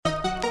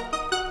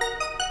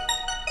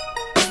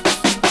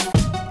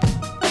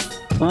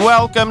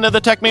Welcome to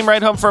the Tech Meme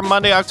Ride Home for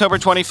Monday, October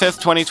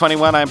 25th,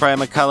 2021. I'm Brian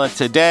McCullough.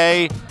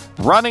 Today,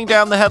 running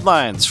down the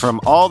headlines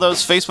from all those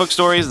Facebook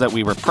stories that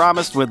we were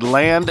promised would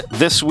land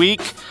this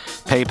week.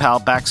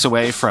 PayPal backs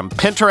away from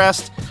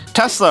Pinterest.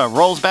 Tesla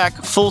rolls back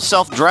full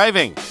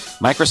self-driving.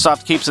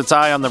 Microsoft keeps its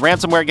eye on the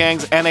ransomware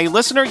gangs. And a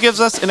listener gives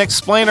us an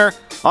explainer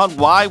on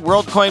why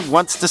WorldCoin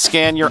wants to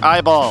scan your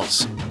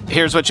eyeballs.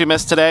 Here's what you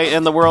missed today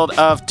in the world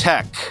of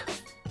tech.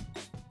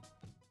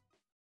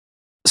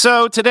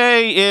 So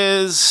today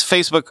is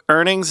Facebook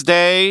earnings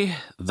day.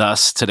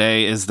 Thus,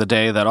 today is the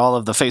day that all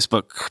of the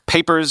Facebook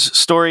papers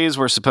stories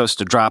were supposed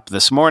to drop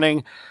this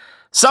morning.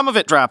 Some of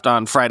it dropped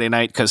on Friday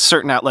night because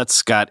certain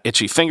outlets got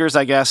itchy fingers,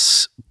 I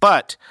guess.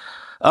 But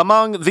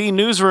among the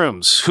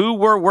newsrooms who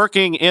were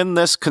working in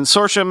this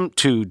consortium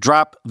to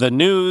drop the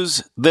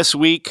news this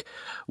week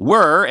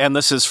were, and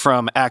this is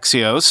from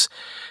Axios,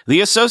 the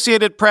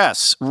Associated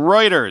Press,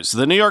 Reuters,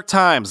 the New York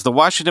Times, the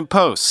Washington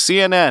Post,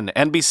 CNN,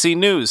 NBC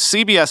News,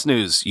 CBS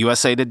News,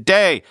 USA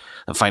Today,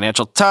 the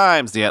Financial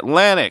Times, the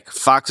Atlantic,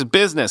 Fox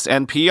Business,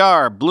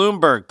 NPR,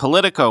 Bloomberg,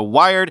 Politico,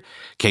 Wired,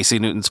 Casey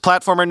Newton's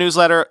platformer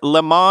newsletter,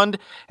 Le Monde,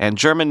 and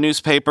German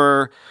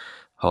newspaper,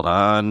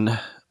 Süddeutsche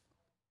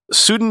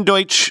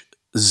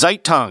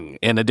Zeitung,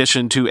 in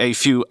addition to a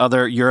few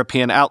other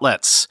European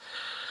outlets.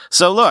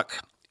 So look,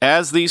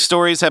 as these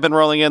stories have been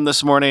rolling in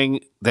this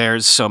morning,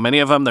 there's so many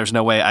of them, there's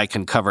no way I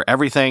can cover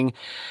everything.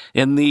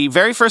 In the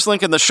very first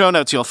link in the show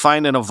notes, you'll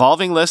find an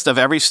evolving list of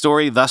every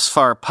story thus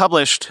far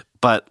published,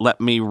 but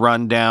let me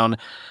run down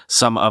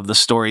some of the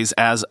stories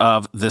as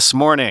of this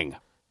morning.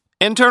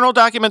 Internal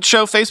documents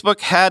show Facebook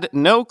had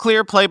no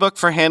clear playbook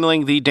for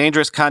handling the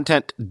dangerous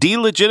content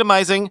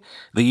delegitimizing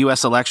the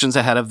U.S. elections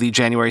ahead of the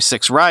January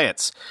 6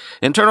 riots.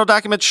 Internal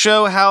documents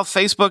show how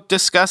Facebook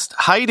discussed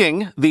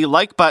hiding the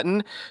like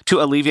button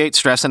to alleviate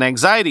stress and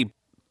anxiety,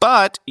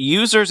 but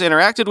users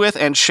interacted with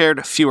and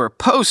shared fewer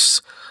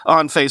posts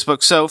on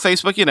Facebook, so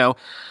Facebook,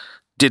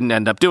 didn't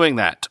end up doing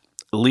that.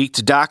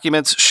 Leaked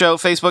documents show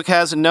Facebook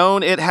has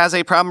known it has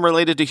a problem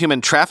related to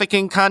human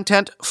trafficking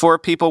content for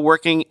people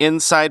working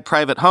inside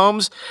private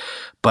homes,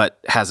 but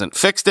hasn't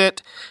fixed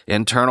it.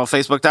 Internal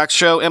Facebook docs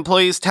show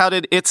employees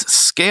touted its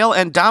scale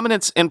and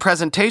dominance in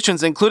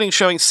presentations, including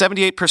showing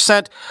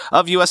 78%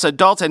 of U.S.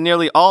 adults and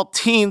nearly all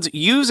teens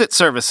use its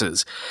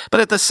services.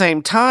 But at the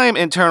same time,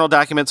 internal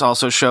documents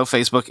also show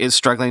Facebook is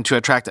struggling to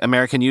attract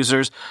American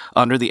users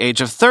under the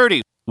age of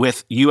 30.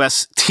 With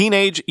U.S.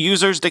 teenage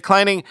users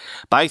declining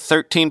by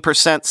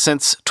 13%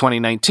 since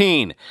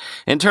 2019.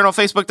 Internal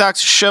Facebook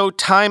docs show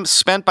time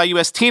spent by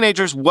U.S.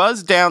 teenagers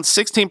was down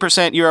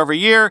 16% year over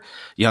year.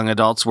 Young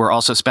adults were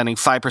also spending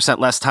 5%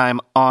 less time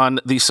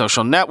on the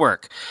social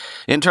network.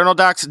 Internal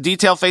docs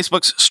detail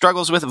Facebook's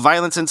struggles with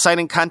violence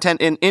inciting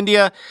content in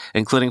India,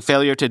 including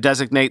failure to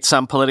designate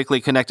some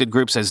politically connected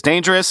groups as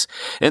dangerous.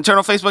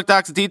 Internal Facebook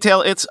docs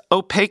detail its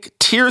opaque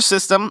tier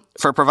system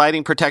for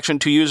providing protection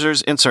to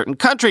users in certain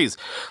countries,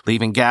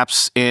 leaving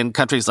gaps in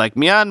countries like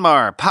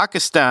Myanmar,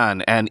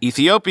 Pakistan, and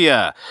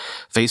Ethiopia.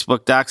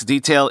 Facebook docs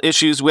detail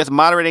issues with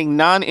moderating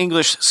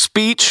non-English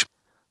speech,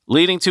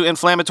 leading to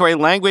inflammatory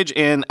language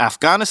in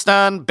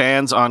Afghanistan,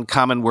 bans on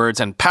common words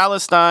in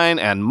Palestine,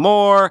 and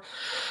more.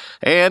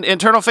 And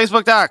internal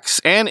Facebook docs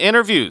and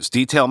interviews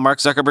detail Mark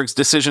Zuckerberg's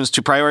decisions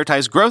to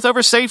prioritize growth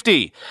over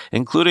safety,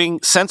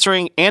 including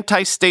censoring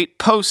anti-state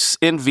posts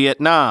in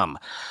Vietnam.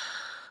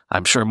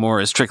 I'm sure more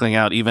is trickling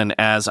out even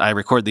as I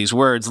record these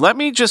words. Let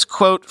me just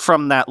quote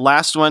from that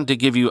last one to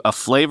give you a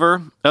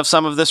flavor of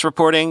some of this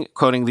reporting,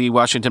 quoting the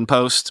Washington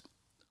Post.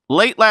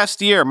 Late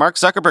last year, Mark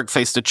Zuckerberg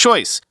faced a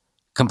choice: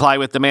 comply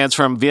with demands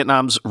from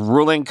Vietnam's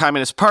ruling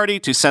Communist Party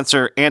to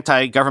censor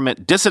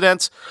anti-government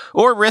dissidents,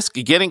 or risk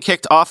getting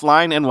kicked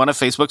offline in one of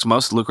Facebook's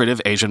most lucrative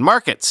Asian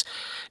markets.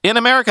 In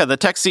America, the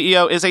tech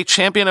CEO is a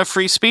champion of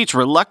free speech,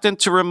 reluctant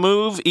to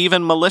remove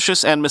even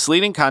malicious and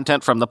misleading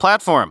content from the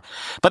platform.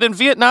 But in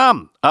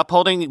Vietnam,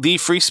 upholding the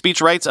free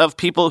speech rights of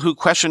people who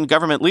question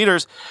government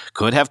leaders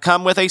could have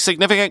come with a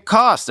significant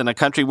cost in a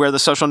country where the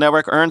social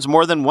network earns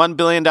more than $1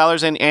 billion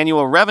in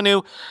annual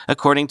revenue,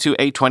 according to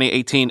a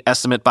 2018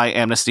 estimate by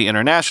Amnesty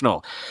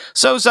International.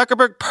 So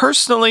Zuckerberg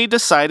personally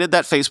decided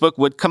that Facebook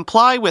would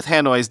comply with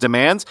Hanoi's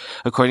demands,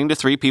 according to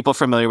three people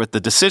familiar with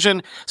the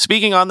decision,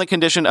 speaking on the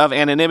condition of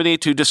anonymity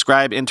to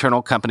describe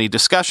internal company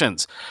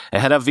discussions.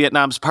 Ahead of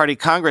Vietnam's Party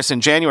Congress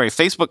in January,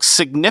 Facebook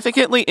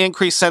significantly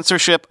increased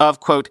censorship of,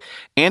 quote,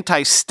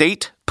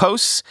 anti-state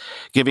posts,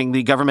 giving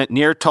the government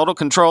near total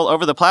control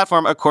over the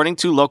platform, according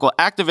to local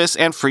activists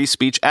and free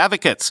speech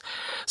advocates.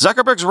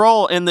 Zuckerberg's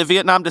role in the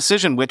Vietnam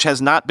decision, which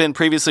has not been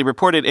previously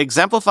reported,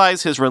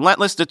 exemplifies his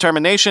relentless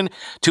determination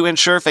to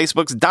ensure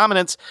Facebook's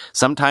dominance,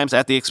 sometimes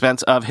at the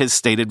expense of his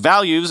stated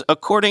values,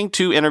 according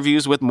to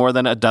interviews with more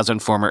than a dozen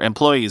former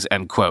employees,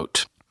 end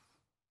quote.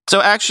 So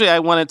actually, I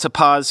wanted to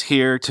pause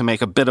here to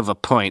make a bit of a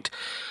point.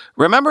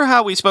 Remember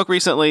how we spoke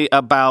recently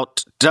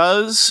about,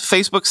 does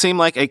Facebook seem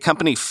like a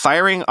company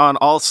firing on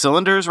all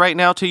cylinders right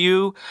now to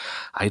you?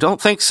 I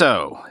don't think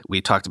so. We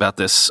talked about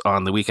this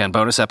on the Weekend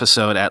Bonus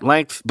episode at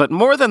length, but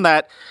more than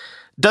that,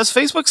 Does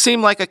Facebook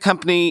seem like a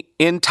company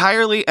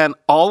entirely and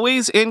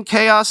always in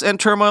chaos and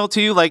turmoil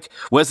to you? Like,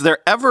 was there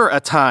ever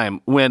a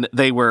time when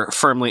they were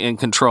firmly in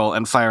control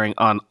and firing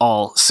on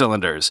all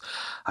cylinders?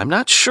 I'm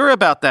not sure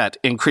about that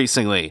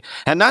increasingly.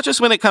 And not just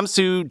when it comes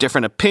to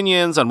different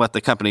opinions on what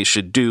the company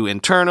should do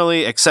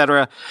internally,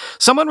 etc.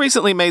 Someone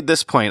recently made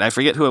this point, I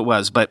forget who it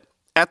was, but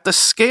at the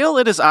scale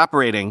it is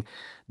operating,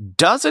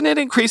 doesn't it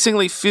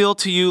increasingly feel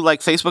to you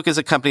like Facebook is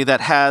a company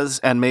that has,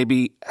 and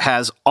maybe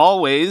has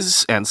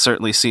always, and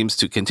certainly seems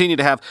to continue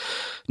to have,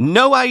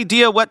 no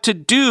idea what to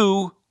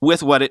do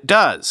with what it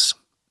does?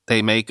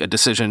 They make a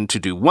decision to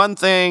do one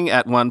thing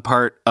at one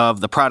part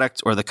of the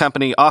product or the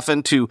company,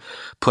 often to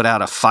put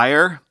out a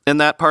fire in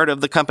that part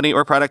of the company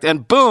or product,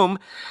 and boom,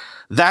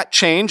 that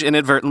change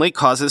inadvertently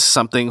causes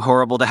something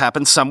horrible to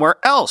happen somewhere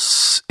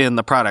else in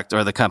the product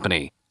or the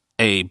company.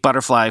 A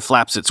butterfly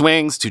flaps its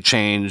wings to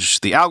change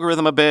the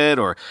algorithm a bit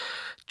or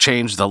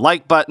change the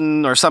like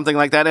button or something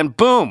like that, and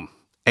boom,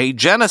 a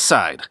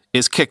genocide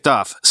is kicked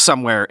off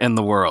somewhere in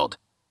the world.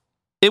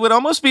 It would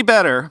almost be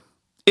better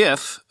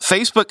if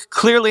Facebook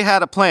clearly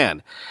had a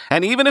plan,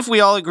 and even if we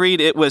all agreed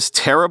it was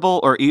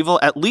terrible or evil,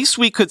 at least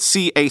we could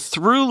see a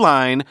through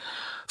line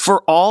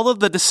for all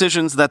of the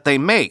decisions that they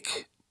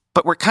make.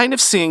 But we're kind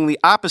of seeing the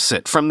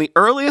opposite. From the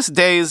earliest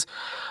days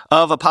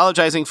of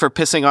apologizing for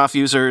pissing off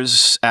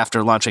users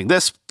after launching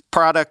this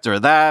product or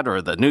that or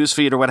the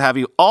newsfeed or what have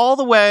you, all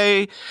the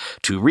way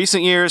to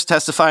recent years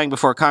testifying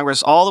before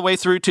Congress, all the way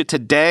through to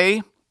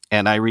today,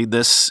 and I read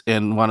this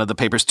in one of the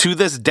papers, to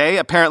this day,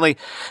 apparently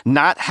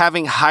not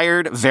having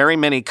hired very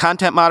many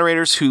content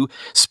moderators who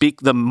speak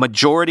the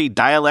majority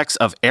dialects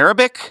of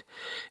Arabic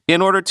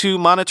in order to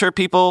monitor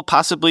people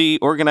possibly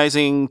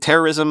organizing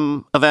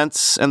terrorism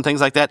events and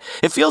things like that.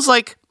 It feels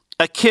like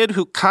a kid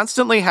who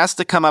constantly has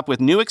to come up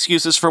with new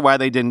excuses for why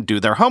they didn't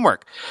do their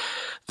homework.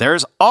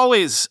 There's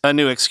always a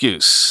new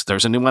excuse.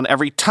 There's a new one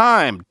every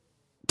time.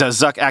 Does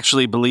Zuck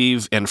actually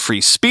believe in free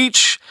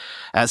speech,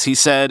 as he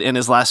said in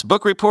his last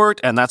book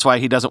report, and that's why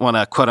he doesn't want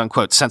to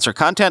quote-unquote censor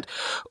content?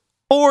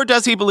 Or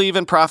does he believe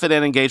in profit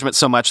and engagement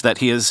so much that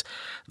he is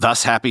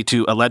thus happy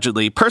to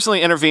allegedly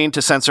personally intervene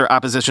to censor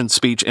opposition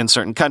speech in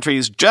certain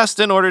countries just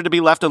in order to be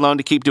left alone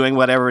to keep doing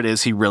whatever it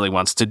is he really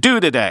wants to do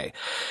today?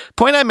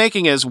 Point I'm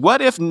making is,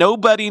 what if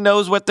nobody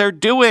knows what they're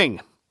doing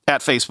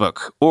at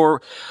Facebook,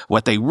 or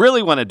what they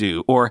really want to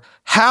do, or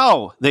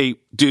how they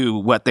do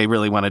what they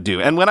really want to do?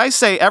 And when I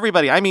say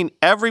everybody, I mean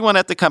everyone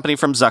at the company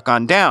from Zuck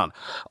on down.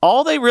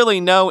 All they really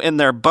know in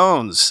their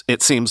bones,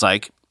 it seems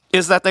like,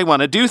 is that they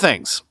want to do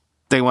things.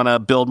 They want to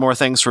build more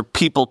things for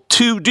people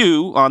to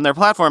do on their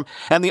platform.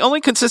 And the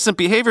only consistent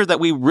behavior that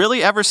we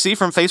really ever see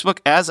from Facebook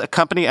as a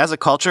company, as a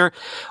culture,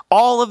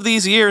 all of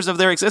these years of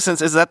their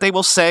existence, is that they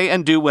will say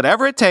and do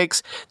whatever it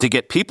takes to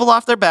get people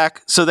off their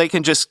back so they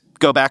can just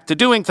go back to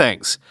doing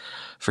things.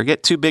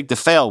 Forget too big to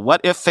fail. What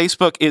if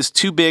Facebook is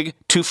too big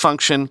to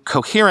function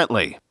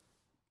coherently?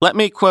 Let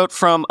me quote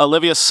from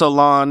Olivia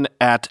Solon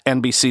at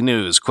NBC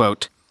News,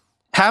 quote,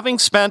 "Having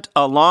spent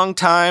a long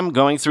time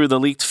going through the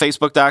leaked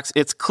Facebook docs,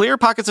 it's clear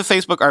pockets of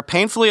Facebook are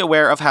painfully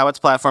aware of how its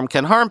platform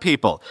can harm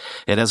people.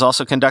 It has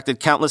also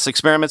conducted countless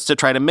experiments to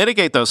try to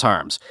mitigate those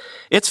harms.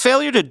 Its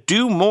failure to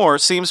do more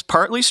seems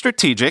partly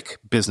strategic,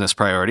 business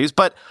priorities,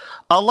 but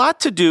a lot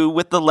to do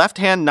with the left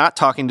hand not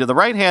talking to the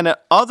right hand and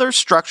other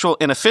structural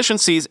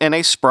inefficiencies in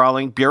a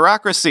sprawling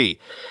bureaucracy.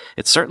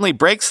 It certainly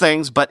breaks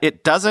things, but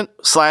it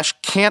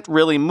doesn't/can't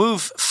really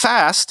move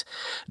fast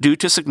due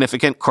to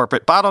significant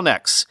corporate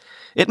bottlenecks.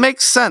 It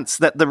makes sense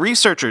that the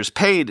researchers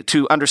paid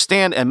to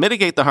understand and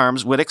mitigate the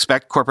harms would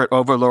expect corporate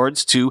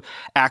overlords to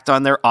act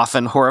on their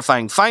often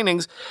horrifying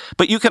findings,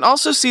 but you can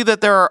also see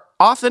that there are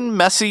often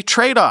messy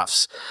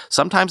trade-offs.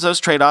 Sometimes those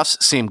trade-offs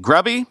seem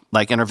grubby,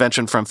 like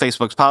intervention from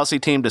Facebook's policy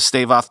team to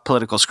stave off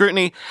political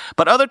scrutiny,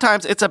 but other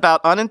times it's about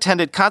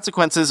unintended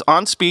consequences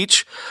on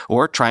speech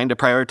or trying to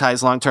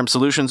prioritize long-term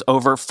solutions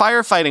over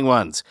firefighting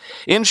ones.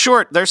 In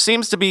short, there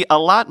seems to be a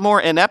lot more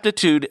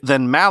ineptitude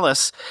than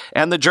malice,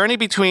 and the journey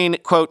between,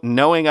 quote,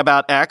 knowing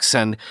about X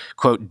and,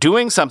 quote,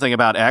 doing something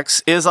about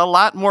X is a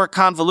lot more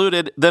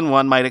convoluted than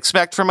one might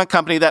expect from a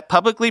company that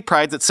publicly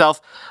prides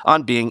itself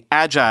on being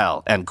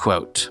agile, end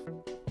quote."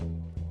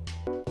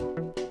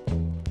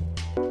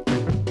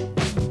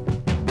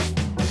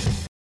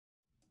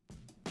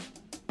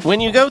 When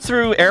you go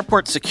through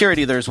airport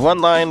security, there's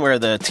one line where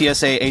the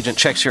TSA agent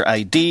checks your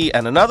ID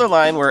and another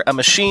line where a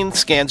machine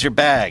scans your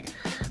bag.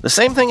 The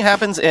same thing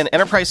happens in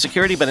enterprise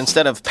security, but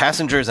instead of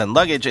passengers and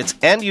luggage, it's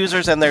end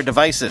users and their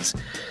devices.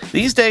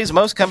 These days,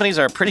 most companies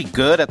are pretty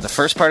good at the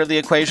first part of the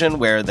equation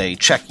where they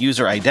check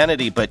user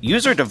identity, but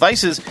user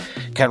devices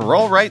can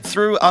roll right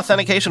through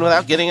authentication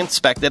without getting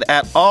inspected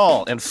at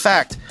all. In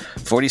fact,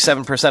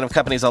 47% of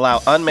companies allow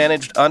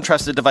unmanaged,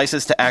 untrusted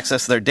devices to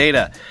access their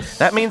data.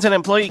 That means an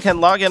employee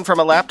can log in from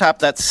a laptop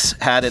that's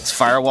had its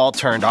firewall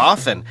turned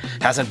off and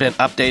hasn't been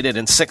updated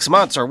in 6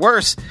 months, or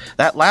worse,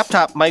 that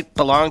laptop might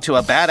belong to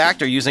a bad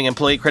actor using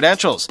employee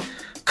credentials.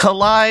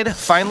 Kolide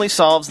finally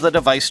solves the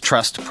device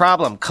trust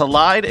problem.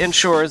 Kolide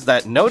ensures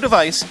that no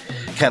device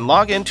can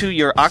log into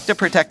your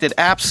Okta-protected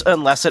apps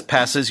unless it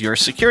passes your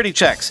security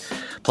checks.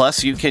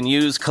 Plus, you can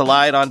use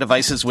Kolide on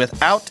devices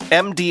without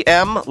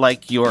MDM,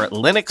 like your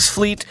Linux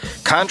fleet,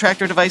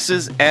 contractor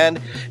devices,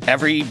 and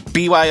every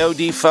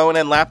BYOD phone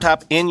and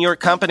laptop in your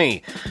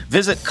company.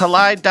 Visit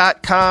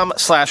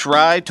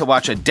kolide.com/ride to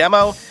watch a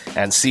demo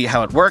and see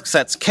how it works.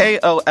 That's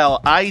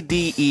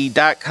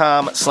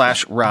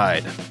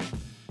KOLIDE.com/ride.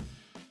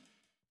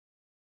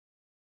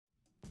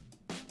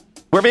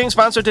 We're being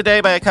sponsored today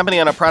by a company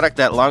on a product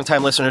that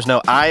longtime listeners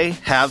know I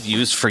have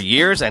used for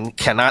years and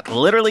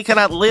literally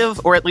cannot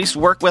live or at least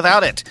work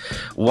without it.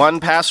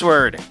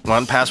 1Password.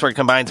 1Password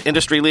combines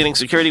industry-leading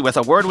security with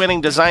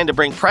award-winning design to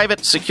bring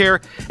private,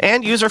 secure,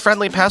 and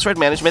user-friendly password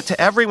management to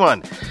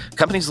everyone.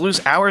 Companies lose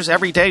hours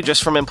every day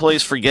just from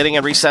employees forgetting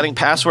and resetting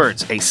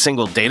passwords. A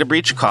single data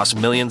breach costs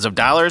millions of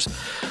dollars.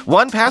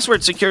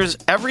 1Password secures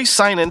every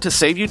sign-in to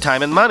save you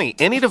time and money.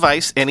 Any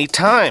device,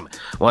 anytime.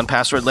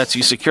 1Password lets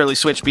you securely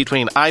switch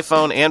between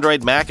iPhone,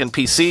 Android, Mac, and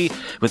PC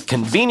with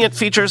convenient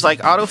features like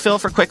autofill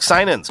for quick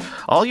sign-ins.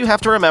 All you have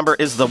to remember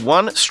is the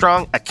one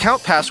strong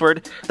account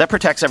password that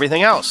protects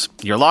everything else.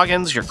 Your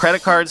logins, your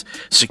credit cards,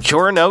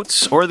 secure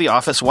notes, or the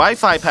office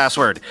Wi-Fi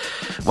password.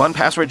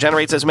 1Password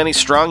generates as many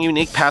strong,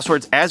 unique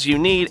passwords as you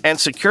need and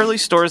securely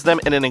stores them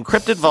in an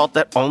encrypted vault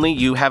that only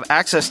you have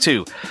access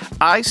to.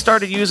 I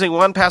started using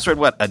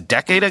 1Password, a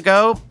decade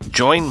ago?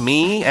 Join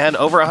me and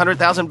over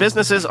 100,000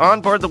 businesses on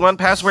board the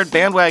 1Password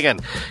bandwagon.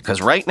 Because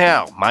right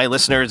now, my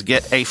listeners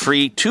get a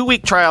free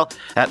 2-week trial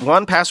at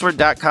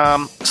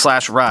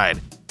 1password.com/ride.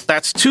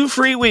 That's 2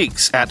 free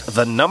weeks at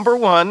the number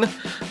 1,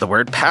 the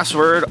word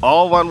password,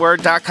 all one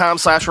word,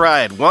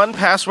 .com/ride.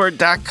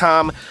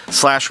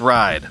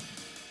 1password.com/ride.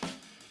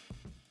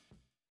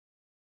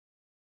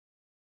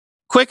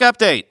 Quick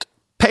update.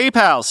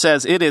 PayPal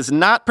says it is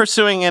not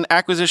pursuing an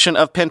acquisition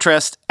of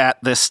Pinterest at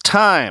this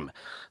time.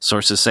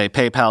 Sources say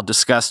PayPal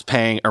discussed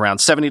paying around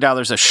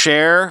 $70 a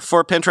share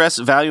for Pinterest,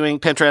 valuing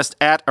Pinterest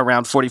at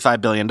around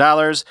 $45 billion.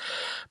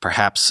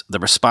 Perhaps the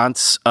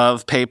response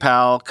of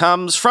PayPal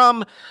comes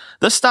from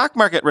the stock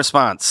market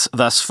response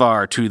thus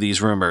far to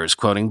these rumors,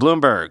 quoting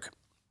Bloomberg.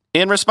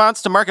 In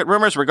response to market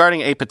rumors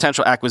regarding a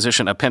potential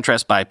acquisition of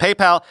Pinterest by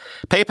PayPal,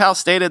 PayPal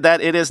stated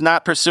that it is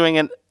not pursuing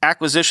an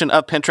acquisition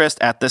of Pinterest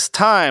at this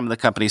time, the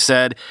company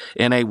said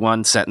in a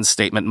one-sentence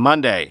statement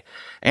Monday.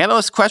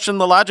 Analysts questioned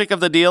the logic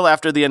of the deal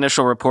after the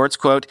initial reports,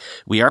 quote,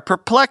 "We are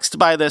perplexed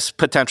by this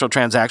potential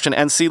transaction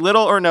and see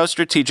little or no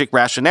strategic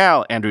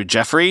rationale," Andrew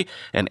Jeffrey,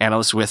 an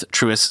analyst with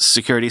Truist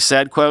Securities,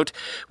 said, quote,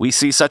 "We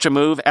see such a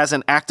move as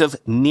an act of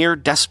near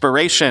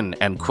desperation,"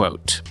 end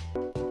quote.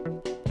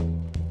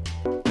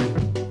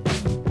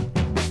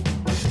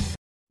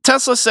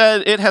 Tesla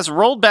said it has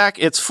rolled back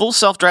its full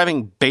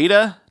self-driving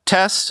beta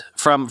test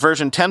from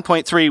version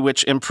 10.3,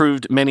 which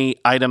improved many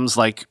items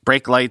like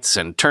brake lights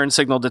and turn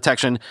signal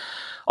detection,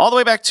 all the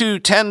way back to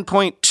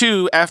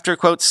 10.2 after,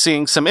 quote,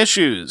 "seeing some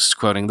issues,"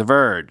 quoting The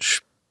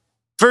Verge.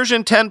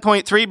 Version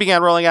 10.3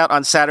 began rolling out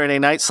on Saturday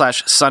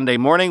night/Sunday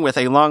morning with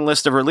a long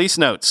list of release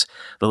notes.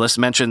 The list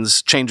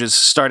mentions changes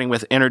starting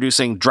with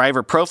introducing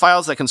driver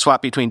profiles that can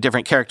swap between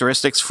different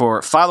characteristics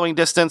for following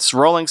distance,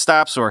 rolling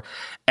stops, or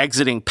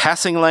exiting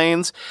passing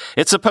lanes.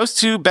 It's supposed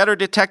to better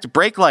detect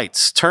brake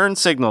lights, turn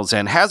signals,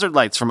 and hazard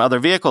lights from other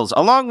vehicles,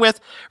 along with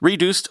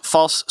reduced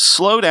false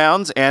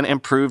slowdowns and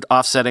improved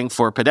offsetting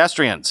for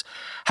pedestrians.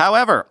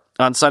 However,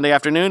 on Sunday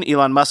afternoon,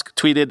 Elon Musk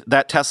tweeted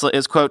that Tesla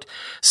is, quote,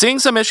 "seeing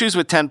some issues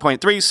with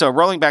 10.3, so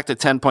rolling back to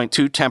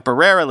 10.2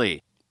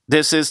 temporarily.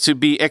 This is to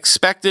be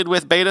expected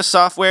with beta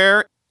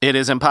software. It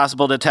is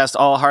impossible to test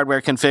all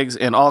hardware configs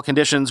in all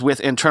conditions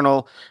with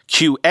internal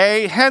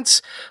QA,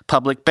 hence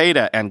public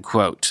beta," end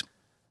quote.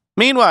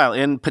 Meanwhile,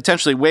 in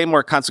potentially way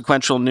more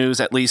consequential news,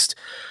 at least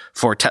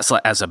for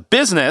Tesla as a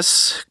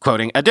business,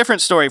 quoting a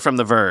different story from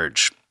The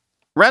Verge,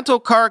 rental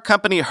car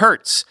company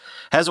Hertz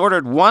has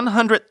ordered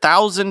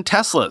 100,000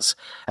 Teslas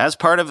as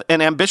part of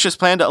an ambitious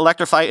plan to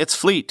electrify its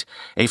fleet.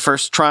 A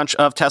first tranche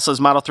of Tesla's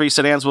Model 3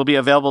 sedans will be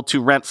available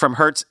to rent from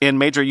Hertz in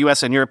major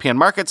U.S. and European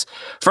markets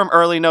from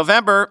early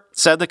November,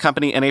 said the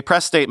company in a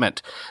press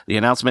statement. The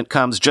announcement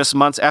comes just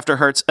months after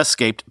Hertz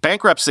escaped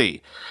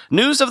bankruptcy.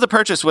 News of the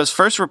purchase was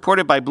first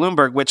reported by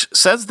Bloomberg, which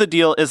says the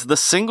deal is the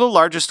single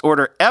largest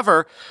order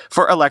ever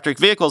for electric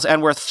vehicles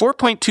and worth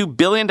 $4.2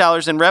 billion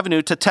in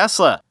revenue to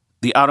Tesla.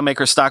 The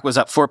automaker stock was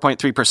up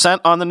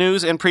 4.3% on the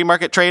news in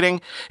pre-market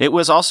trading. It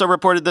was also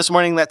reported this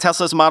morning that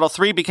Tesla's Model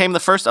 3 became the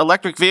first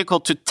electric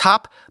vehicle to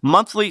top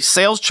monthly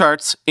sales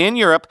charts in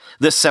Europe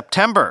this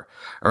September.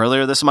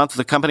 Earlier this month,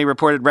 the company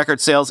reported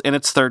record sales in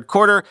its third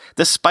quarter,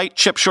 despite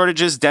chip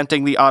shortages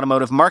denting the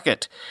automotive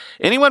market.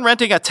 Anyone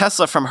renting a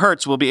Tesla from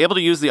Hertz will be able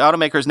to use the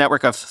automaker's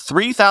network of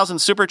 3,000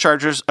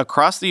 superchargers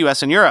across the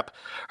U.S. and Europe.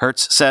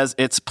 Hertz says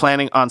it's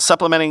planning on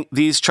supplementing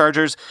these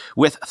chargers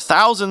with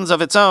thousands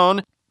of its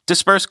own,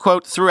 dispersed,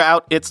 quote,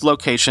 throughout its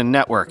location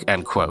network,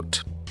 end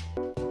quote.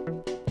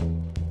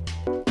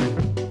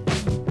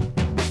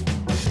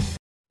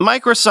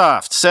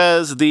 Microsoft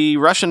says the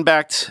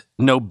Russian-backed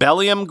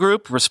Nobelium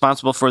Group,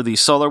 responsible for the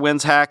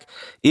SolarWinds hack,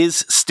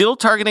 is still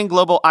targeting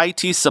global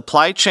IT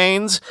supply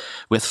chains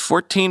with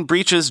 14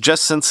 breaches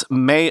just since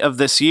May of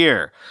this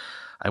year.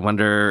 I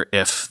wonder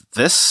if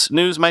this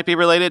news might be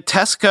related.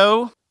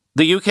 Tesco,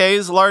 the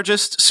UK's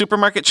largest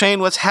supermarket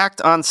chain, was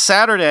hacked on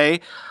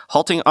Saturday,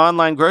 halting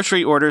online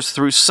grocery orders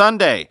through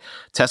Sunday.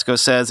 Tesco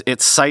says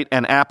its site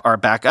and app are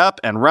back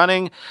up and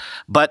running,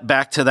 but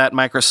back to that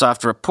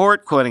Microsoft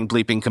report, quoting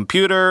Bleeping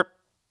Computer,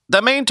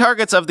 the main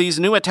targets of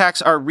these new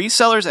attacks are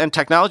resellers and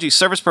technology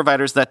service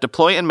providers that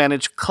deploy and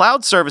manage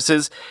cloud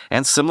services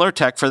and similar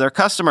tech for their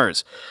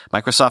customers.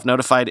 Microsoft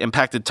notified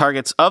impacted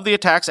targets of the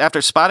attacks after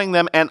spotting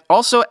them and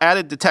also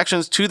added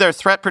detections to their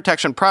threat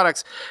protection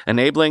products,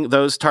 enabling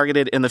those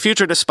targeted in the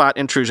future to spot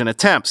intrusion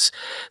attempts.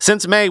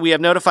 Since May, we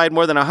have notified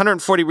more than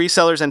 140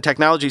 resellers and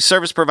technology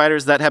service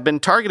providers that have been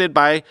targeted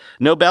by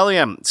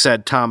Nobelium,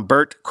 said Tom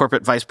Burt,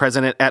 corporate vice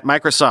president at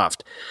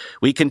Microsoft.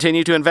 We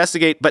continue to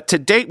investigate, but to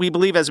date, we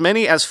believe as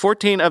many as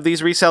 14 of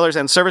these resellers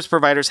and service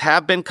providers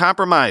have been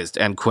compromised,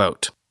 end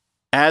quote.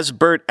 As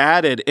Burt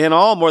added, in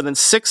all, more than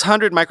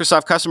 600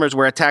 Microsoft customers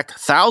were attacked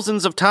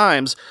thousands of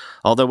times,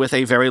 although with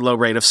a very low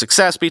rate of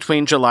success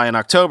between July and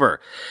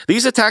October.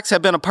 These attacks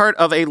have been a part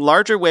of a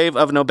larger wave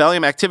of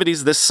Nobelium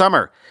activities this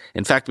summer.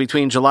 In fact,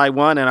 between July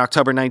 1 and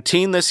October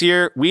 19 this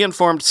year, we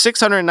informed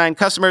 609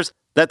 customers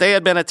that they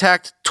had been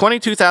attacked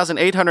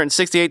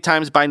 22,868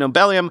 times by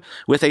Nobelium,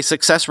 with a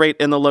success rate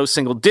in the low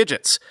single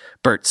digits,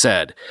 Burt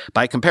said.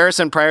 By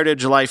comparison, prior to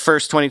July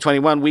 1st,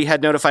 2021, we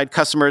had notified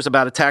customers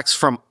about attacks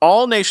from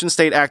all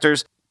nation-state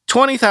actors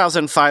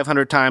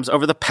 20,500 times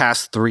over the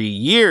past 3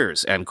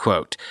 years, end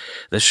quote.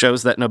 This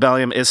shows that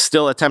Nobelium is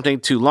still attempting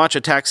to launch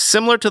attacks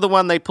similar to the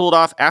one they pulled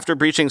off after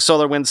breaching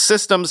SolarWinds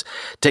systems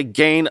to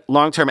gain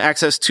long-term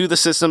access to the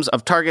systems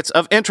of targets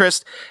of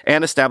interest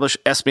and establish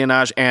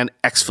espionage and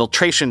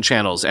exfiltration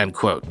channels, end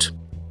quote.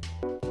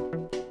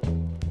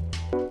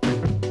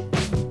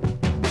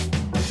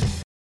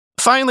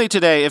 Finally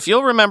today, if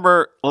you'll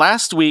remember,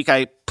 last week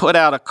I put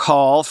out a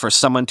call for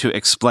someone to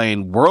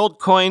explain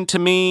WorldCoin to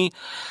me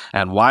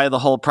and why the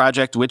whole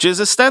project, which is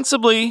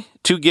ostensibly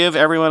to give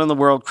everyone in the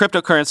world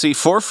cryptocurrency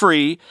for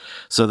free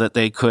so that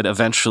they could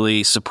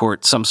eventually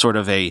support some sort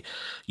of a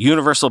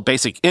universal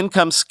basic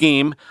income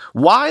scheme,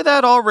 why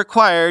that all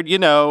required,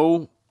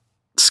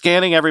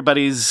 scanning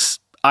everybody's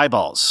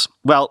eyeballs.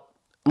 Well,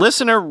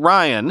 listener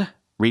Ryan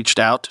reached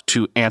out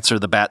to answer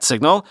the bat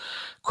signal,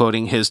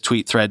 quoting his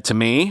tweet thread to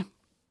me.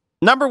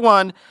 Number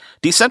one,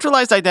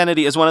 decentralized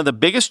identity is one of the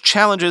biggest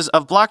challenges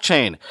of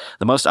blockchain.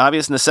 The most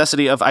obvious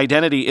necessity of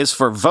identity is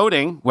for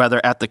voting,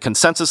 whether at the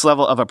consensus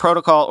level of a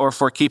protocol or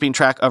for keeping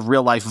track of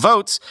real-life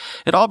votes.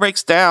 It all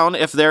breaks down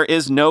if there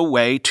is no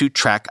way to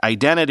track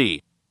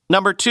identity.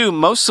 Number two,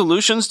 most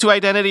solutions to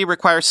identity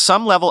require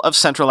some level of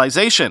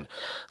centralization.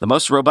 The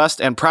most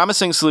robust and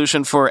promising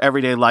solution for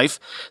everyday life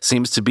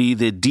seems to be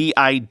the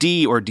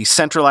DID, or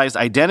Decentralized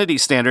Identity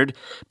Standard,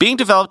 being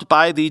developed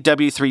by the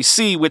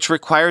W3C, which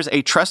requires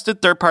a trusted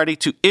third party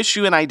to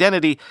issue an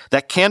identity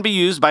that can be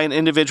used by an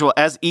individual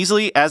as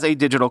easily as a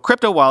digital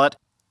crypto wallet,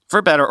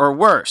 for better or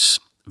worse.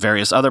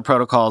 Various other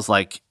protocols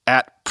like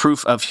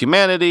 @Proof of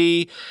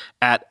Humanity,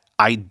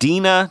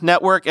 IDENA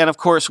network, and of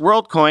course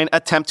WorldCoin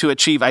attempt to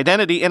achieve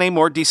identity in a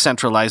more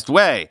decentralized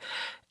way.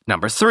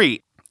 Number three,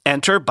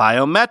 enter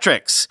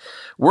biometrics.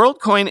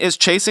 WorldCoin is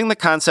chasing the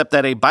concept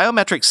that a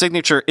biometric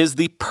signature is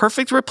the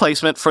perfect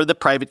replacement for the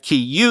private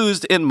key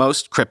used in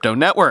most crypto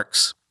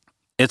networks.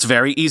 It's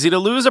very easy to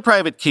lose a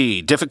private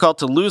key. Difficult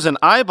to lose an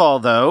eyeball,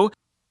 though.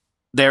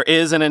 There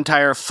is an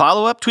entire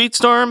follow-up tweet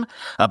storm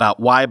about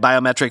why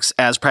biometrics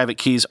as private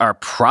keys are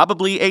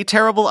probably a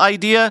terrible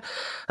idea,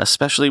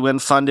 especially when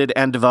funded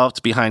and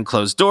developed behind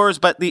closed doors,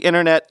 but the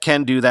internet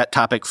can do that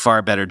topic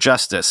far better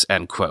justice,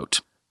 end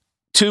quote.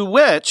 To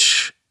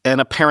which an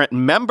apparent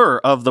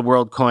member of the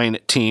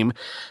WorldCoin team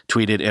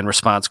tweeted in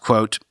response,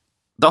 quote,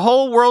 "The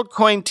whole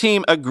WorldCoin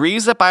team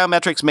agrees that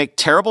biometrics make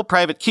terrible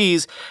private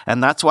keys,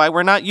 and that's why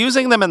we're not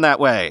using them in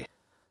that way."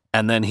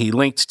 And then he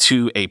linked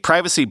to a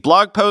privacy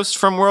blog post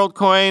from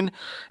WorldCoin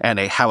and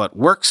a How It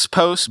Works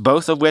post,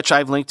 both of which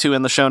I've linked to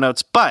in the show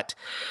notes. But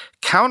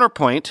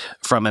counterpoint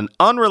from an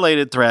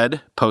unrelated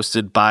thread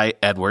posted by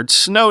Edward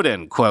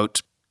Snowden,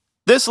 quote,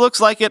 "This looks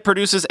like it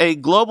produces a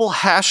global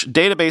hash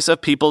database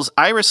of people's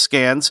iris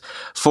scans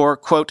for,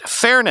 quote,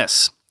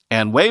 fairness,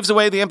 and waves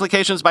away the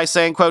implications by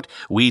saying, quote,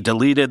 we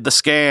deleted the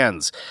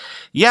scans.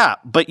 Yeah,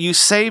 but you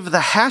save the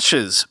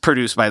hashes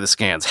produced by the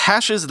scans,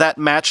 hashes that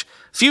match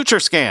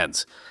future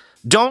scans.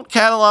 Don't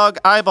catalog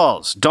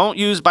eyeballs. Don't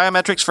use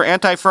biometrics for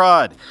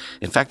anti-fraud.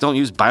 In fact, don't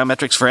use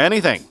biometrics for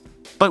anything.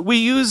 But we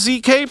use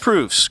ZK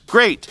proofs.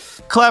 Great,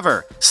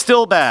 clever,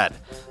 still bad.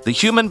 The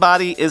human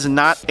body is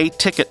not a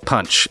ticket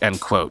punch," end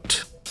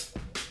quote.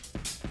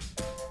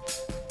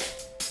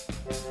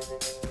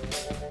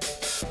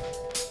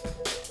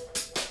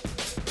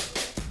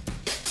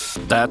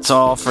 That's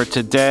all for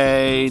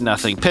today.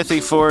 Nothing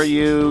pithy for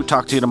you.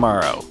 Talk to you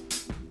tomorrow.